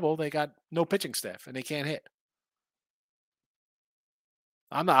are in trouble. They got no pitching staff, and they can't hit.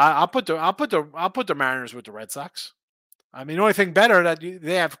 I'll put the Mariners with the Red Sox. I mean, the only thing better that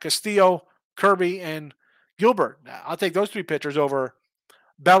they have Castillo, Kirby, and Gilbert. I'll take those 3 pitchers over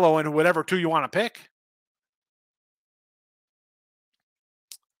Bello and whatever 2 you want to pick.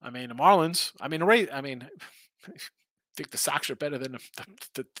 I mean, the Marlins. I mean, the Rays. I mean, I think the Sox are better than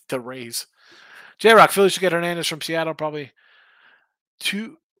the Rays. J-Rock, Phillies should get Hernandez from Seattle. Probably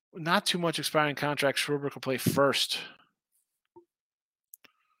not too much expiring contract. Schwarber could play first.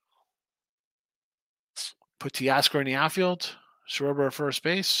 Put Teoscar in the outfield. Schwarber at first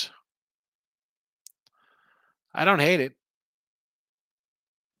base. I don't hate it.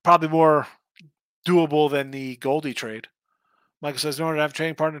 Probably more doable than the Goldie trade. Michael says, in order to have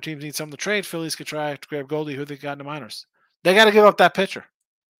trading partner, teams need something to trade. Phillies could try to grab Goldie, who they got in the minors. They got to give up that pitcher.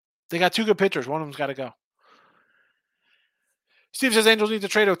 They got two good pitchers. One of them's got to go. Steve says Angels need to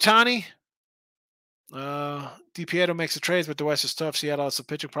trade Ohtani. DiPieto makes the trades, but the West is tough. Seattle has some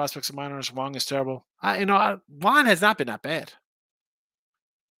pitching prospects in minors. Wong is terrible. Juan has not been that bad.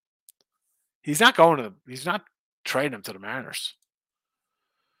 He's not trading him to the Mariners.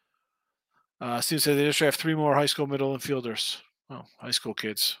 Steve said they just have 3 more high school middle infielders. Oh, high school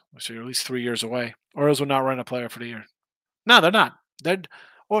kids. So you're at least 3 years away. Orioles will not run a player for the year. No, they're not.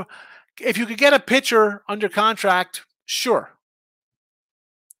 Or if you could get a pitcher under contract, sure.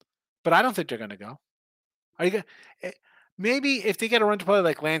 But I don't think they're going to go. Are you going? Maybe if they get a run to play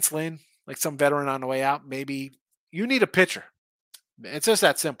like Lance Lynn, like some veteran on the way out, maybe you need a pitcher. It's just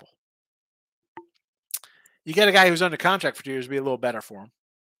that simple. You get a guy who's under contract for 2 years, be a little better for him.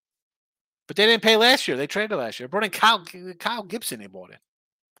 But they didn't pay last year. They traded last year. Brought in Kyle Gibson. They bought in.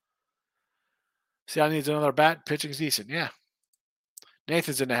 Seattle needs another bat. Pitching's decent. Yeah.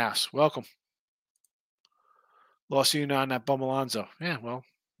 Nathan's in the house. Welcome. Lost you on that bum Alonzo. Yeah, well,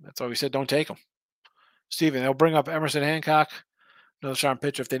 that's why we said don't take him. Steven, they'll bring up Emerson Hancock, another sharp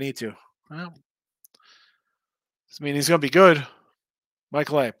pitcher if they need to. Well, I mean, he's going to be good.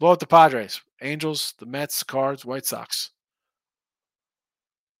 Michael A. Blow up the Padres. Angels, the Mets, Cards, White Sox.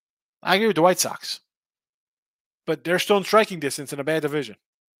 I agree with the White Sox. But they're still in striking distance in a bad division.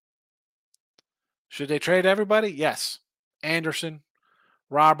 Should they trade everybody? Yes. Anderson,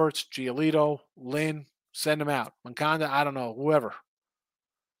 Roberts, Giolito, Lynn, send them out. Moncada, I don't know, whoever.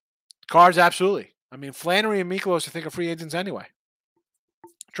 Cards, absolutely. I mean, Flannery and Mikolas, I think, are free agents anyway.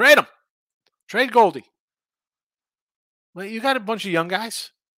 Trade them. Trade Goldie. Well, you got a bunch of young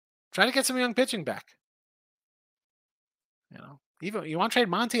guys. Try to get some young pitching back. Even you want to trade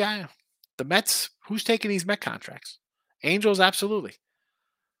Monty? The Mets, who's taking these Met contracts? Angels, absolutely.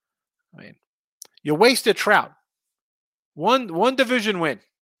 I mean, you wasted Trout. One division win.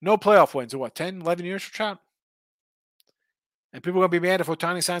 No playoff wins in what, 10, 11 years for Trout? And people are going to be mad if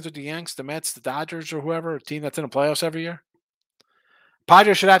Ohtani signs with the Yanks, the Mets, the Dodgers, or whoever, a team that's in the playoffs every year.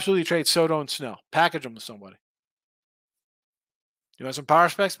 Padres should absolutely trade Soto and Snell. Package them to somebody. You want some power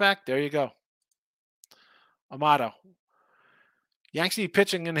specs back? There you go. Amato. Yanks need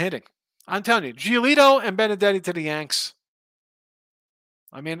pitching and hitting. I'm telling you, Giolito and Benedetti to the Yanks.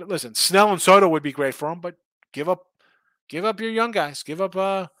 I mean, listen, Snell and Soto would be great for them, but give up your young guys. Give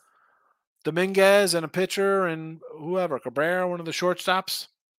up Dominguez and a pitcher and whoever. Cabrera, one of the shortstops.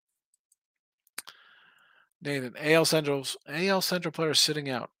 Nathan, AL Central players sitting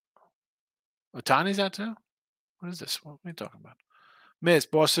out. Otani's out too? What is this? What are you talking about? Miz,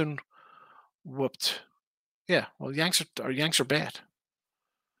 Boston whooped. Yeah, well, Yanks are bad.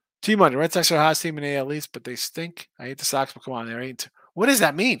 T-Money, Red Sox are the hottest team in the AL East, but they stink. I hate the Sox, but come on, they're 8. What does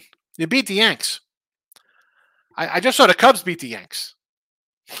that mean? You beat the Yanks. I just saw the Cubs beat the Yanks.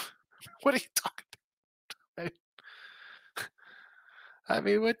 What are you talking about? I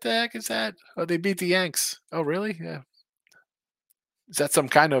mean, what the heck is that? Oh, they beat the Yanks. Oh, really? Yeah. Is that some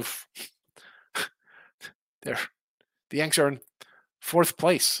kind of... The Yanks are in 4th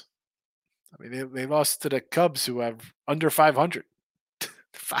place. I mean, they lost to the Cubs, who have under 500.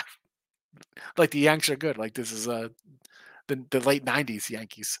 Like the Yanks are good. Like this is the late 90s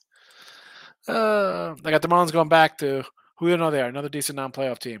Yankees. I got the Marlins going back to who you know they are, another decent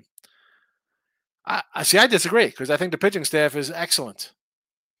non-playoff team. I disagree because I think the pitching staff is excellent.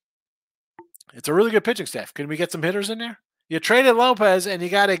 It's a really good pitching staff. Can we get some hitters in there? You traded Lopez and you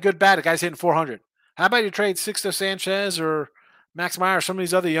got a good bat. A guy's hitting 400. How about you trade Sixto Sanchez or Max Meyer, some of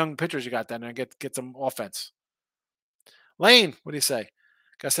these other young pitchers you got down there and get some offense? Lane, what do you say?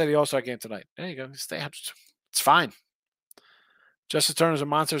 Guy said he All-Star game tonight. There you go. Stay up. It's fine. Justin Turner's a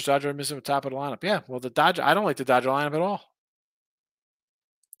monster. Dodger are missing the top of the lineup. Yeah, well, I don't like the Dodger lineup at all.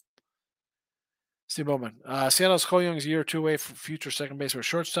 Steve Bowman. Seattle's Cole Young's a year or 2 away from future second base or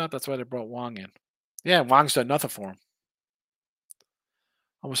shortstop. That's why they brought Wong in. Yeah, Wong's done nothing for him.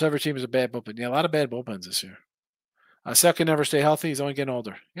 Almost every team is a bad bullpen. Yeah, a lot of bad bullpens this year. Seth can never stay healthy. He's only getting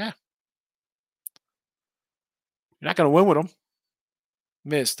older. Yeah. You're not going to win with him.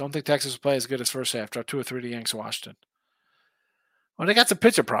 Miss. Don't think Texas will play as good as first half. Drop 2 or 3 to Yanks Washington. Well, they got some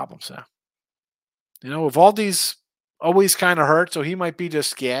pitcher problems now. Evaldi's always kind of hurt, so he might be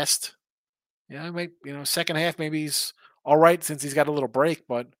just gassed. Yeah, second half maybe he's all right since he's got a little break,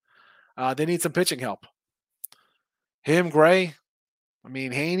 but they need some pitching help. Him, Gray,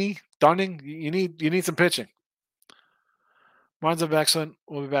 Haney, Dunning. You need some pitching. Marlins are excellent.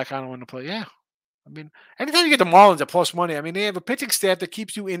 We'll be back on when to play. Yeah, anytime you get the Marlins at plus money, they have a pitching staff that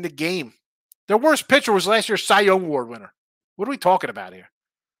keeps you in the game. Their worst pitcher was last year's Cy Young Award winner. What are we talking about here?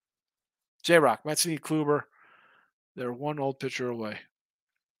 J-Rock, Mets need Kluber. They're one old pitcher away.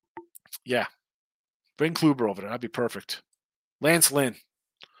 Yeah. Bring Kluber over there. That'd be perfect. Lance Lynn.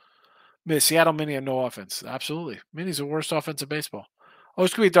 Seattle Mini have no offense. Absolutely. Mini's the worst offense in baseball. Oh,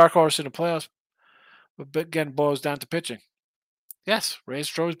 it's going to be a dark horse in the playoffs. But again, boils down to pitching. Yes, Rays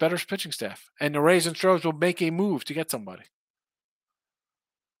Stroh's better pitching staff. And the Rays and Strohs will make a move to get somebody.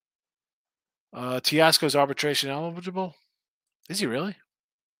 Teosco's arbitration eligible. Is he really?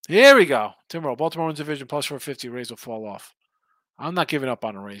 Here we go. Timberwolves. Baltimore wins division plus 450. Rays will fall off. I'm not giving up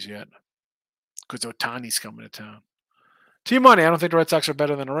on the Rays yet. Because Otani's coming to town. T-Money. I don't think the Red Sox are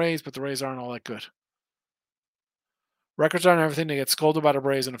better than the Rays, but the Rays aren't all that good. Records aren't everything. They get scolded by the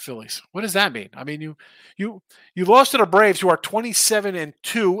Braves and the Phillies. What does that mean? You lost to the Braves, who are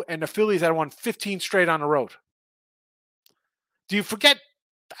 27-2, and the Phillies that won 15 straight on the road. Do you forget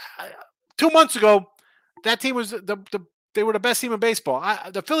 2 months ago that team was they were the best team in baseball?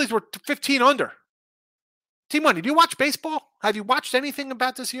 The Phillies were 15 under. T-Money, do you watch baseball? Have you watched anything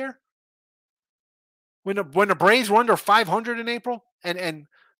about this year? When the Braves were under 500 in April, and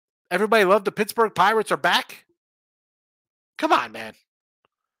everybody loved the Pittsburgh Pirates are back. Come on, man.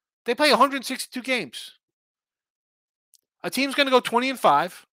 They play 162 games. A team's going to go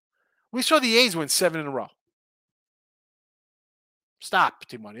 20-5. We saw the A's win 7 in a row. Stop,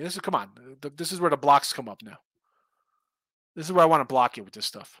 T-Money. Come on. This is where the blocks come up now. This is where I want to block you with this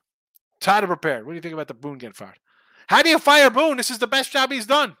stuff. Tired of prepared. What do you think about the Boone getting fired? How do you fire Boone? This is the best job he's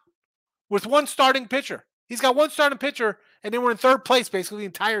done. With one starting pitcher. He's got one starting pitcher, and they were in third place basically the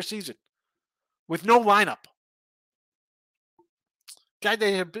entire season. With no lineup. Guy,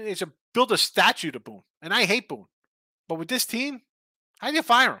 they should build a statue to Boone. And I hate Boone. But with this team, how do you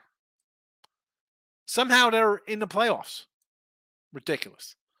fire him? Somehow they're in the playoffs.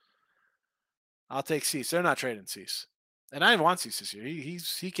 Ridiculous. I'll take Cease. They're not trading Cease. And I didn't want Cease this year.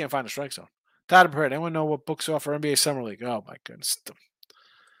 He can't find a strike zone. Todd prepared. Anyone know what books offer NBA Summer League? Oh, my goodness.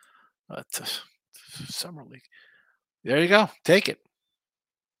 Summer League. There you go. Take it.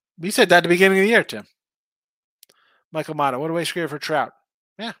 We said that at the beginning of the year, Tim. Michael Mata, what a waste career for Trout.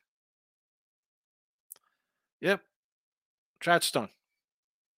 Yeah. Yep. Trout's done.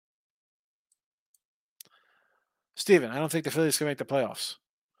 Steven, I don't think the Phillies can make the playoffs.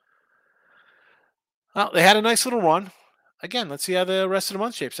 Well, they had a nice little run. Again, let's see how the rest of the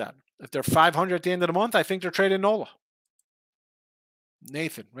month shapes out. If they're 500 at the end of the month, I think they're trading Nola.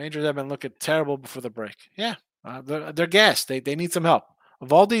 Nathan, Rangers have been looking terrible before the break. Yeah, they're gassed. They need some help.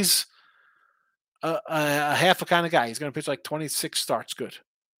 Evaldi's a half a kind of guy. He's going to pitch like 26 starts. Good.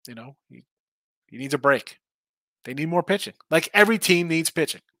 He needs a break. They need more pitching. Like every team needs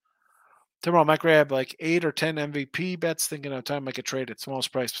pitching. Tomorrow, I might grab like 8 or 10 MVP bets, thinking of time I could trade at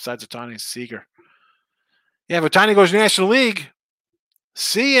smallest price besides Ohtani and Seager. Yeah, if Ohtani goes to the National League,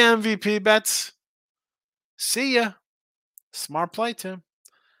 see ya, MVP bets. See ya. Smart play, Tim.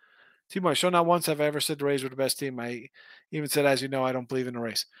 T-Boy, show not once have I ever said the Rays were the best team. I even said, as you know, I don't believe in the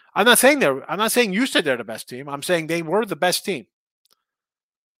race. I'm not saying you said they're the best team. I'm saying they were the best team.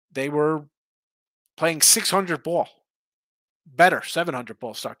 They were playing 600 ball. Better, 700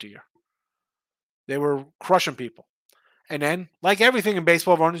 ball start to year. They were crushing people. And then, like everything in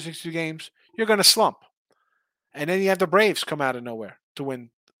baseball, 162 games, you're going to slump. And then you have the Braves come out of nowhere to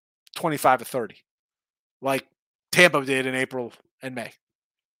win 25-30. Like Tampa did in April and May.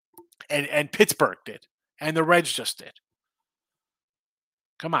 And Pittsburgh did. And the Reds just did.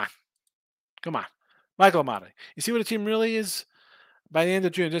 Come on. Michael Amati. You see what a team really is? By the end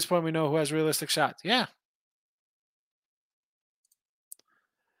of June, at this point, we know who has realistic shots. Yeah.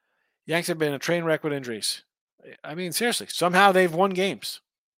 Yanks have been a train wreck with injuries. Seriously. Somehow they've won games.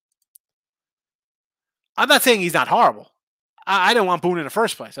 I'm not saying he's not horrible. I don't want Boone in the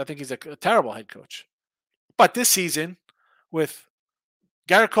first place. I think he's a terrible head coach. But this season, with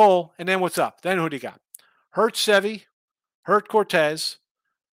Garrett Cole, and then what's up? Then who do you got? Hurt Sevy, Hurt Cortez,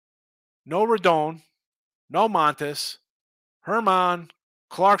 no Rodon, no Montes, Herman,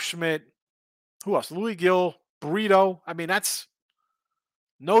 Clark Schmidt, who else? Louis Gill, Burrito. That's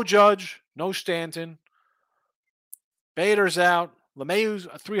no Judge, no Stanton. Bader's out. LeMahieu's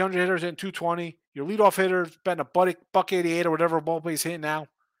a 300 hitters in 220. Your leadoff hitter's been a buck 88 or whatever ball he's hitting now.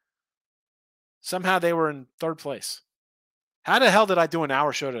 Somehow they were in third place. How the hell did I do an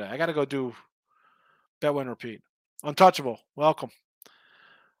hour show today? I got to go do Bet Win Repeat. Untouchable. Welcome.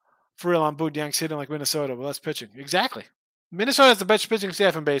 For real, I'm booed Yanks hitting like Minnesota, but less pitching. Exactly. Minnesota has the best pitching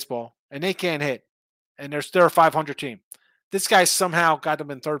staff in baseball, and they can't hit. And they're a 500 team. This guy somehow got them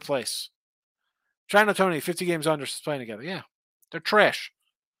in third place. China Tony, 50 games under, playing together. Yeah, they're trash.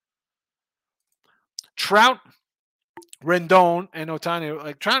 Trout, Rendon, and Ohtani.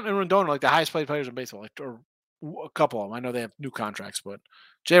 Like Trout and Rendon are like the highest paid players in baseball. Like, or a couple of them. I know they have new contracts, but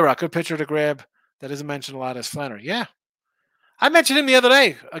J-Rock, good pitcher to grab. That isn't mentioned a lot as Flannery. Yeah. I mentioned him the other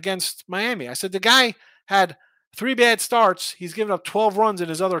day against Miami. I said the guy had 3 bad starts. He's given up 12 runs in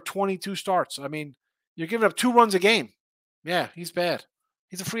his other 22 starts. I mean, you're giving up 2 runs a game. Yeah, he's bad.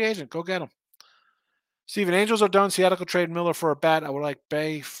 He's a free agent. Go get him. Steven, Angels are done. Seattle could trade Miller for a bat. I would like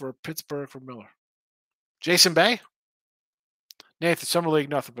Bay for Pittsburgh for Miller. Jason Bay? Nathan, Summer League,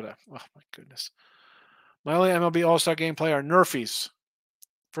 nothing but that. Oh, my goodness. My only MLB All-Star game player, Nerfies.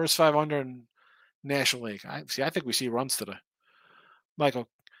 First 5 under in National League. I think we see runs today. Michael,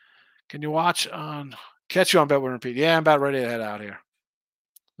 can you catch you on Bet Win Repeat? Yeah, I'm about ready to head out here.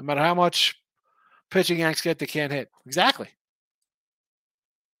 No matter how much pitching Yanks get, they can't hit. Exactly.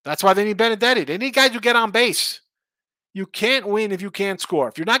 That's why they need Benedetti. They need guys who get on base. You can't win if you can't score.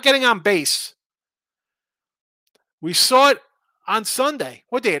 If you're not getting on base, we saw it on Sunday.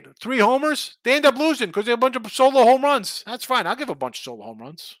 What they had? 3 homers? They end up losing because they had a bunch of solo home runs. That's fine. I'll give a bunch of solo home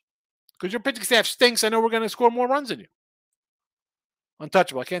runs. Because your pitching staff stinks. I know we're going to score more runs than you.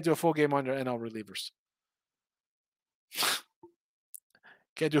 Untouchable. I can't do a full game under NL relievers.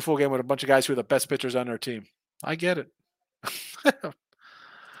 Can't do a full game with a bunch of guys who are the best pitchers on their team. I get it.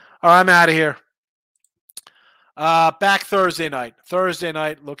 All right, I'm out of here. Back Thursday night.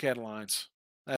 Look headlines.